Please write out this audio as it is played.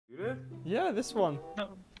started? Yeah, this one. No.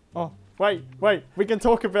 Oh, wait. We can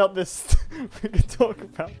talk about this. We can talk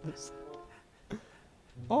about this.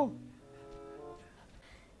 Oh.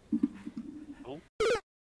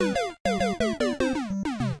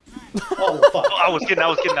 Oh fuck! Oh, I was kidding.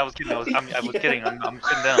 I'm kidding. I'm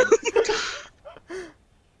sitting down.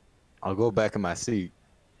 I'll go back in my seat.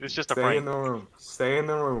 It's just a Stay prank. in the room. Stay in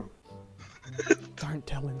the room. Don't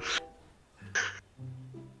tell him.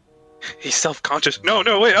 He's self-conscious. No,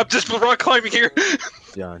 wait, I'm just rock climbing here.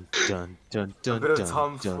 Dun dun dun A dun bit of dun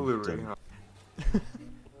tomfoolery. dun. Huh?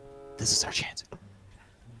 This is our chance.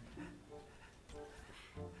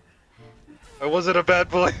 I wasn't a bad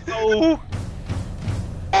boy. Oh!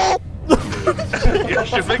 You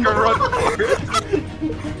should make a run for it.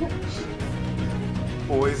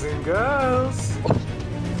 Boys and girls.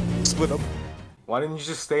 Split up. Why didn't you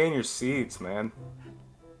just stay in your seats, man?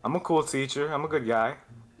 I'm a cool teacher. I'm a good guy.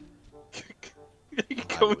 You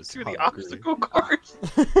going was through the hungry. obstacle course?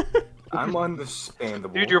 I'm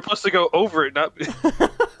understandable. Dude, you're supposed to go over it, not...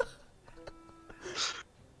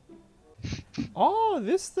 Oh,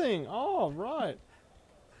 this thing. Oh, right.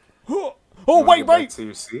 Oh, You wanna wait, get back wait. to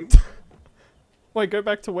your seat? Wait, go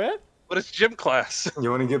back to where? But it's gym class.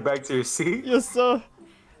 You want to get back to your seat? Yes, sir.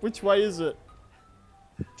 Which way is it?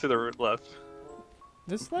 To the left.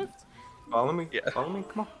 This left? Follow me. Yeah. Follow me.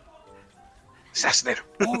 Come on. Assassinate him.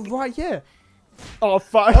 Oh, right, yeah. Oh,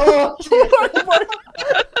 fuck.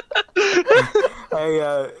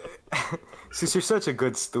 Hey, since you're such a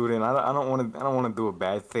good student, I don't want to do a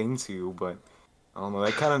bad thing to you, but I don't know.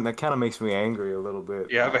 That kind of makes me angry a little bit.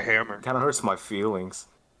 Yeah, I have a hammer. Kind of hurts my feelings.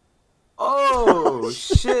 Oh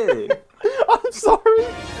shit! I'm sorry.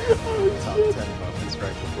 Top 10 moments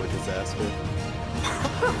right before disaster.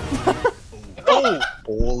 Oh!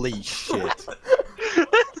 Holy shit.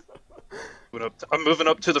 I'm moving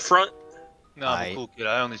up to the front. No, I'm a cool kid.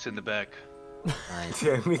 I only sit in the back. Alright,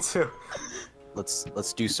 Yeah, me too.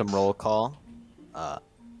 let's do some roll call.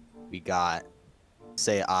 We got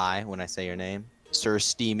say I when I say your name. Sir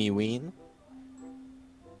Stweamy Ween.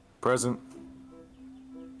 Present.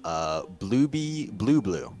 Blue.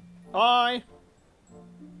 Aye.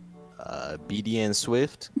 BDN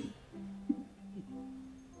Swift.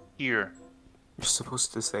 Here. You're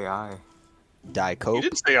supposed to say I. Die You Cope.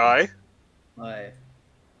 didn't say I. Hi.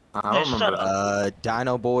 I don't Hey, remember shut that.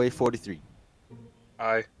 Dino Boy 43.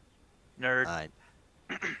 I. Nerd. Alright.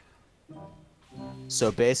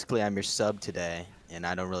 So basically, I'm your sub today, and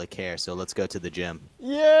I don't really care. So let's go to the gym.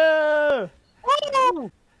 Yeah.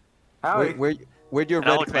 Howie. Where'd your red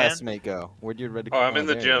Alex, man. classmate go? Where'd your red? Oh, I'm in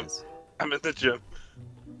the there he gym. is. I'm in the gym.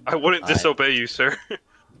 I wouldn't Alright. disobey you, sir.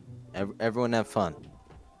 Everyone have fun.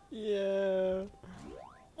 Yeah.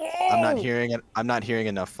 I'm not hearing it. I'm not hearing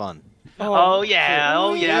enough fun. Oh yeah,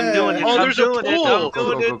 I'm doing it. Oh, I'm there's a doing it. pool. I'm Go,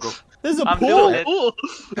 doing go, go, it. go. There's a I'm pool. doing it. Ooh.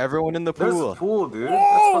 Everyone in the There's pool. a pool, dude. That's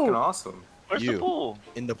Whoa. fucking awesome. Where's You. the pool?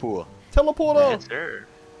 In the pool. Teleporter. Yes, sir.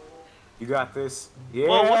 You got this. Yeah.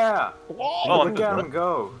 Whoa, Oh, Look at him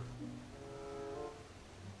go.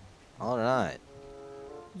 All right.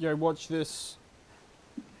 Yo, watch this.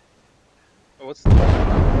 Oh, what's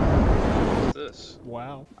this?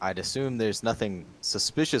 Wow. I'd assume there's nothing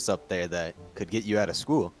suspicious up there that could get you out of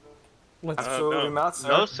school. Let's. Absolutely no. not, sir.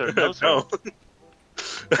 No, sir. No, sir. No.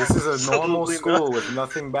 This is a normal Absolutely school not. with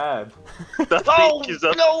nothing bad. Nothing Oh is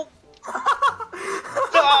up. no!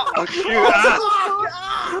 Oh, shoot.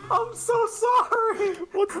 Ah. I'm so sorry.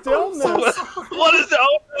 What's down there? What is that?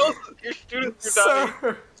 Oh, no. Your students are dying.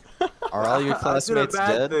 Sir. Are all your classmates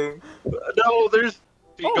I did a bad dead? thing. No, there's.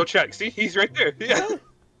 Oh. Go check. See, he's right there. Yeah.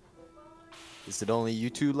 Is it only you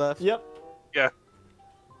two left? Yep. Yeah.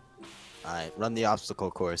 Alright, run the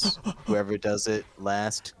obstacle course. Whoever does it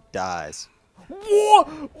last dies.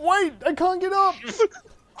 Whoa! Wait, I can't get up.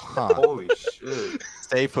 Huh. Holy shit.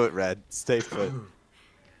 Stay put, Red. Stay put.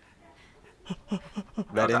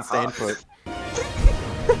 Red and stay put.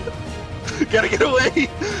 Gotta get away.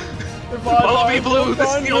 Follow me, Blue.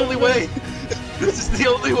 This is the only way. This is the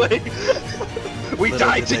only way. We Little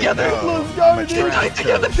died did they together. know, Let's go, I'm a dude. We died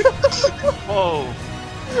together. Whoa!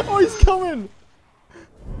 Oh, he's coming.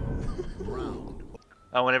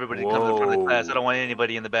 I want everybody to come in front of the Whoa. class. I don't want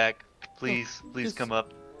anybody in the back. Please Yes. come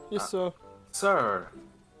up. Yes, sir. Sir.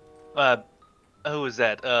 Who is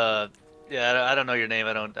that? Yeah, I don't know your name.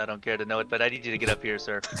 I don't care to know it. But I need you to get up here,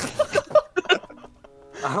 sir.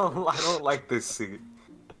 I don't like this seat.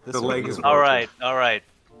 This The one leg you- is All right.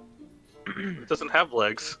 It doesn't have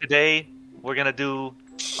legs. Today we're gonna do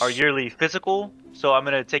our yearly physical. So I'm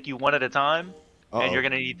gonna take you one at a time, and you're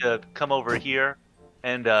gonna need to come over here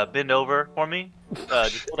and bend over for me.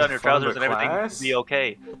 Just pull down your In front trousers of and the everything will class? be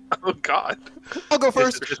okay. Oh God. I'll go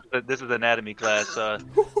first. This is anatomy class.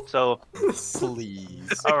 So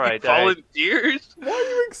Please. all right, Volunteers? Why are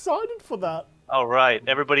you excited for that? all right.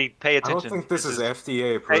 Everybody, pay I attention. don't think this is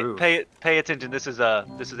FDA approved. Pay attention. This is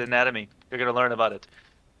anatomy. You're gonna learn about it.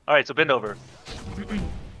 All right, so bend over.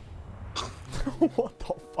 What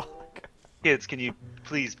the fuck? Kids, can you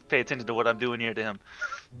please pay attention to what I'm doing here to him?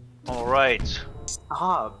 All right.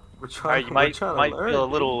 Stop. We're All right, trying. you We're might trying to learn. feel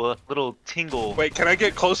a little tingle. Wait, can I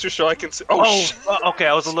get closer so I can see? Oh, Oh, shit. okay.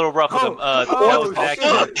 I was a little rough with him. That oh, was an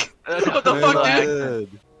accident. What the fuck, dude?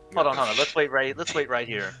 Good. Hold on. Let's wait right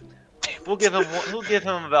here. We'll give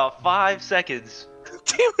him about 5 seconds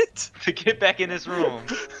Damn it. to get back in this room.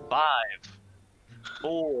 5,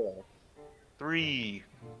 4, 3,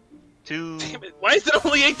 2. Damn it. Why is it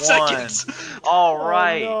only 8 One. seconds? All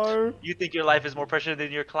right. Oh, no. You think your life is more precious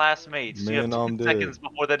than your classmates? You have Man, 2 I'm dead. seconds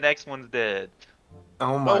before the next one's dead.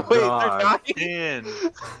 Oh my Oh, wait, god. they're dying.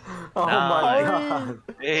 10, Oh my Nine. god.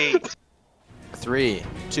 8. 3,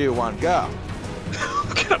 2, 1, go.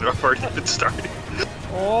 God, I've already been started.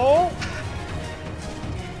 Oh!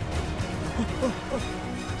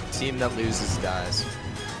 Team that loses dies.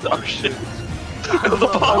 Oh, shit. I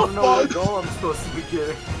don't know what goal I'm supposed to be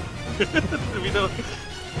getting. We know.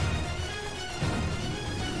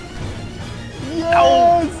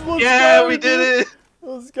 Yes! Let's Yeah, go, we did dude. it.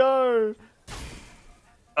 Let's go!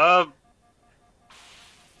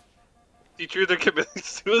 Teacher, they're committing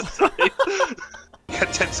suicide. You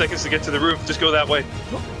got 10 seconds to get to the roof. Just go that way.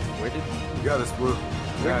 Where did You got this, Blue.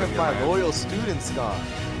 where have my loyal students gone?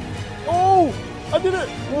 Oh! I did it!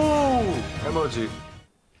 Woo! Emoji.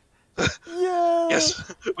 Yeah!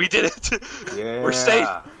 Yes, we did it. Yeah. We're safe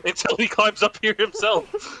until he climbs up here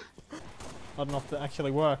himself. I don't know if that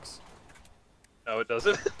actually works. No, it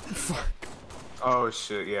doesn't. Fuck. Oh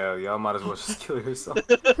shit, yeah, y'all might as well just kill yourself.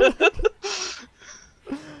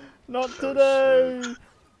 Not today!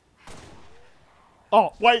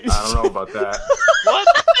 Oh, wait! I don't know about that.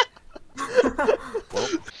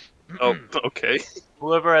 Oh, okay.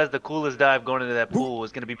 Whoever has the coolest dive going into that pool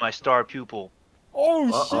is gonna be my star pupil. Oh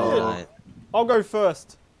shit! Alright. I'll go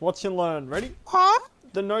first. Watch and learn. Ready?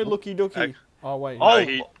 The no looky dookie. Oh wait. Oh.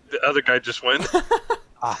 The other guy just went. You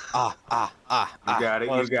got it,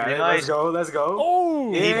 Well, you got pretty it. nice. Let's go.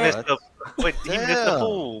 Oh! He Yeah. missed the he missed the Damn.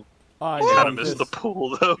 pool. I He's gotta got miss this. the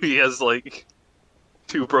pool though. He has like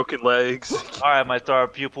 2 broken legs. All right, my star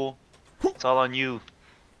pupil. It's all on you.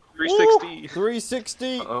 360.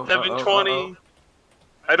 360. Uh-oh, 720. uh-oh.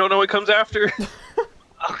 I don't know what comes after.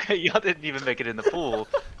 Okay, y'all didn't even make it in the pool.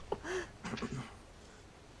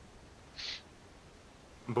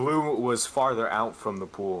 Blue was farther out from the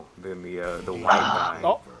pool than the white guy.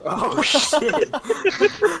 Oh. Oh shit.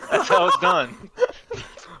 That's how it's done.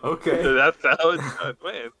 Okay. That's how it's done.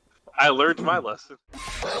 Man, I learned my lesson.